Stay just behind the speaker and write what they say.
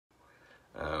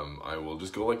I will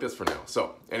just go like this for now.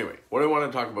 So anyway, what I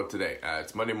want to talk about today,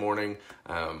 it's Monday morning.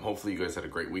 Hopefully you guys had a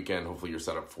great weekend. Hopefully you're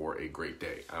set up for a great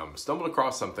day. Stumbled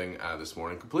across something this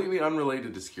morning completely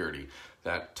unrelated to security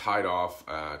that tied off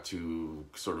to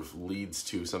sort of leads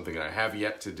to something that I have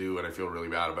yet to do and I feel really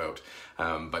bad about,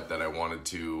 but that I wanted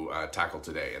to tackle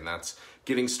today, and that's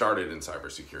getting started in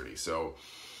cybersecurity. So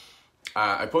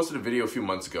I posted a video a few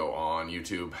months ago on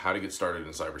YouTube, how to get started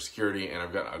in cybersecurity, and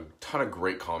I've got a ton of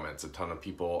great comments, a ton of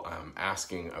people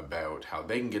asking about how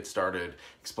they can get started,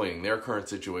 explaining their current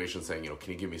situation, saying,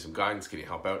 can you give me some guidance, can you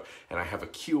help out? And I have a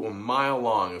queue a mile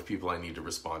long of people I need to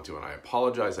respond to, and I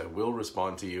apologize, I will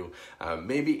respond to you,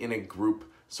 maybe in a group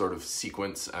sort of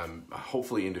sequence,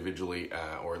 hopefully individually,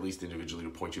 or at least individually to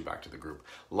point you back to the group.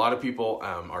 A lot of people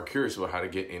are curious about how to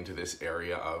get into this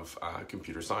area of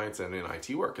computer science and in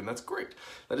IT work, and that's great.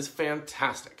 That is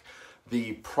fantastic.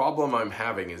 The problem I'm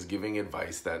having is giving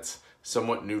advice that's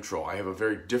somewhat neutral. I have a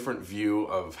very different view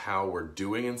of how we're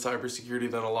doing in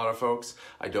cybersecurity than a lot of folks.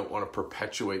 I don't want to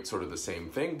perpetuate sort of the same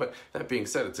thing, but that being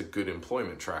said, it's a good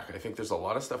employment track. I think there's a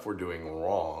lot of stuff we're doing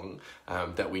wrong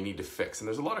that we need to fix. And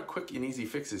there's a lot of quick and easy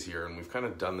fixes here, and we've kind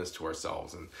of done this to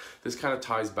ourselves. And this kind of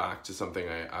ties back to something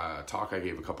talk I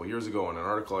gave a couple years ago in an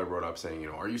article I wrote up saying,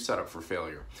 are you set up for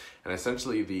failure? And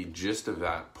essentially the gist of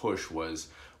that push was,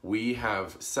 we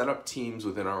have set up teams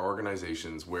within our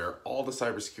organizations where all the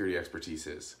cybersecurity expertise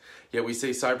is. Yet we say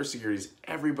cybersecurity is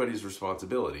everybody's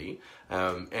responsibility,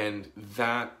 and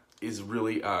that is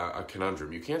really a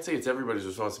conundrum. You can't say it's everybody's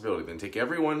responsibility, then take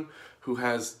everyone who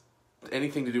has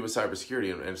anything to do with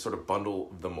cybersecurity and sort of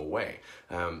bundle them away.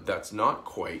 That's not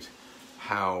quite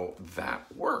how that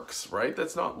works, right?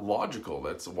 That's not logical.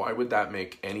 Why would that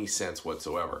make any sense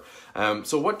whatsoever?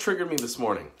 So what triggered me this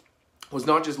morning was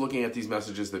not just looking at these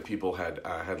messages that people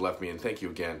had left me, and thank you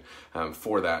again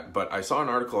for that, but I saw an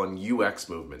article on UX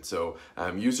movement, so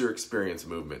user experience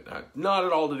movement, not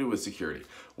at all to do with security.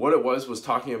 What it was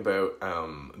talking about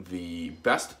the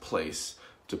best place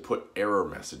to put error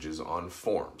messages on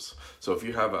forms. So if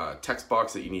you have a text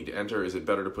box that you need to enter, is it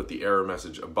better to put the error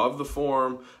message above the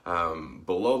form,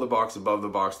 below the box, above the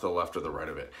box, to the left or the right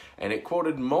of it? And it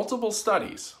quoted multiple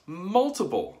studies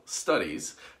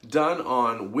done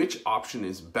on which option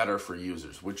is better for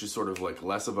users, which is sort of like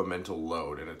less of a mental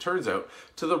load. And it turns out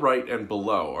to the right and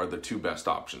below are the two best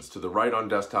options. To the right on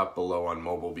desktop, below on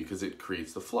mobile, because it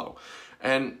creates the flow.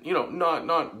 And,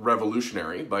 not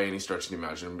revolutionary by any stretch of the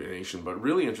imagination, but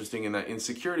really interesting in that in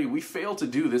security, we fail to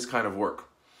do this kind of work.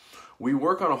 We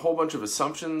work on a whole bunch of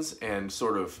assumptions and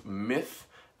sort of myth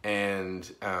and,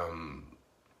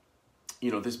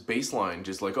 this baseline,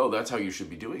 just like, oh, that's how you should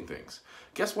be doing things.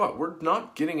 Guess what? We're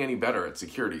not getting any better at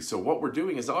security. So what we're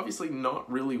doing is obviously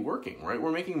not really working, right?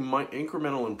 We're making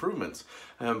incremental improvements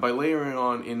by layering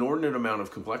on inordinate amount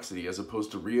of complexity as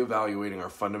opposed to reevaluating our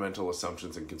fundamental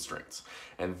assumptions and constraints.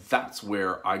 And that's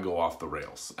where I go off the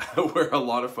rails, where a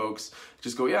lot of folks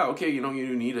just go, yeah, okay, you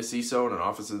need a CISO and an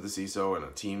office of the CISO and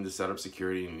a team to set up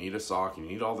security, and you need a SOC, and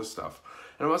you need all this stuff.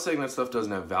 And I'm not saying that stuff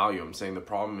doesn't have value. I'm saying the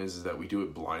problem is that we do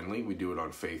it blindly, we do it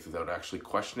on faith without actually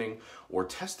questioning or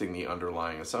testing the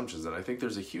underlying assumptions. And I think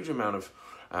there's a huge amount of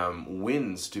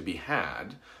wins to be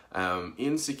had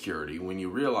in security when you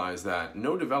realize that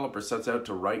no developer sets out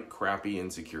to write crappy,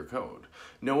 insecure code.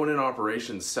 No one in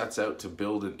operations sets out to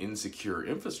build an insecure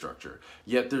infrastructure.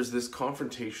 Yet there's this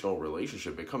confrontational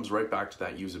relationship. It comes right back to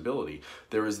that usability.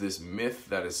 There is this myth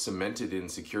that is cemented in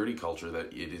security culture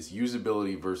that it is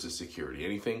usability versus security.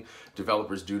 Anything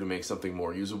developers do to make something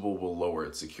more usable will lower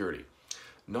its security.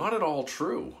 Not at all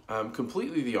true.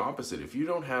 Completely the opposite. If you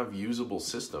don't have usable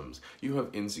systems, you have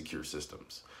insecure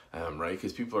systems, right?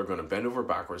 Because people are going to bend over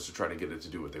backwards to try to get it to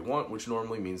do what they want, which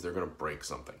normally means they're going to break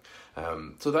something.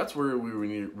 So that's where we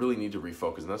really need to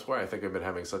refocus. And that's why I think I've been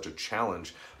having such a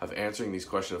challenge of answering these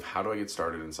questions of how do I get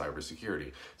started in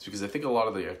cybersecurity. It's because I think a lot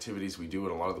of the activities we do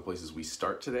and a lot of the places we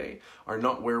start today are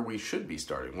not where we should be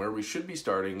starting. Where we should be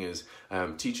starting is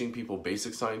teaching people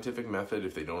basic scientific method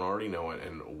if they don't already know it,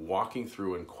 and walking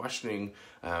through and questioning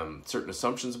certain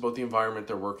assumptions about the environment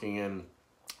they're working in,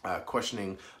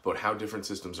 questioning about how different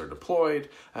systems are deployed,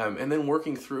 and then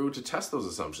working through to test those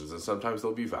assumptions. And sometimes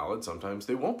they'll be valid, sometimes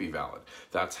they won't be valid.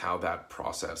 That's how that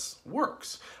process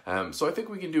works. So I think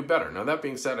we can do better. Now, that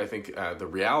being said, I think the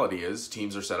reality is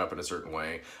teams are set up in a certain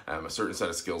way, a certain set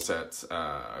of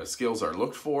skills are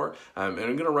looked for, and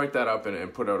I'm going to write that up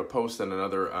and put out a post and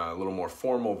another little more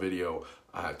formal video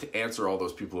to answer all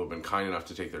those people who have been kind enough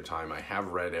to take their time. I have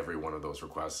read every one of those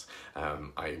requests.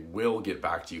 I will get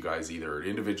back to you guys either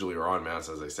individually or en masse,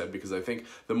 as I said, because I think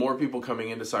the more people coming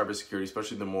into cybersecurity,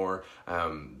 especially the more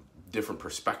different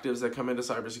perspectives that come into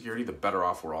cybersecurity, the better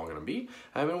off we're all going to be,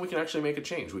 and we can actually make a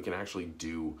change. We can actually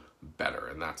do better,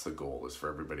 and that's the goal, is for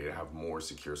everybody to have more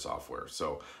secure software.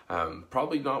 So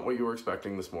probably not what you were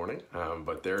expecting this morning,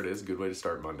 but there it is. Good way to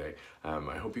start Monday.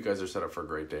 I hope you guys are set up for a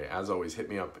great day. As always, hit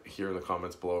me up here in the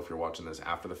comments below if you're watching this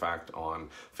after the fact on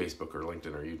Facebook or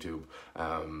LinkedIn or YouTube.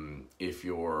 If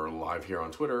you're live here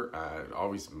on Twitter,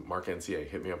 always Mark NCA,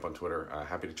 hit me up on Twitter.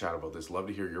 Happy to chat about this. Love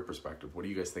to hear your perspective. What do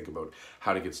you guys think about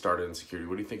how to get started in security?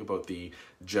 What do you think about the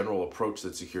general approach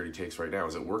that security takes right now?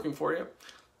 Is it working for you?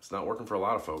 It's not working for a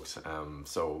lot of folks.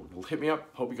 So hit me up.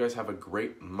 Hope you guys have a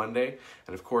great Monday.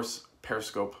 And of course,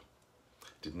 Periscope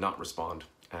did not respond.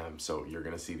 So you're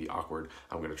going to see the awkward.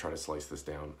 I'm going to try to slice this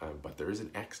down. But there is an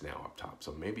X now up top.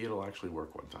 So maybe it'll actually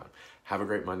work one time. Have a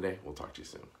great Monday. We'll talk to you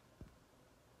soon.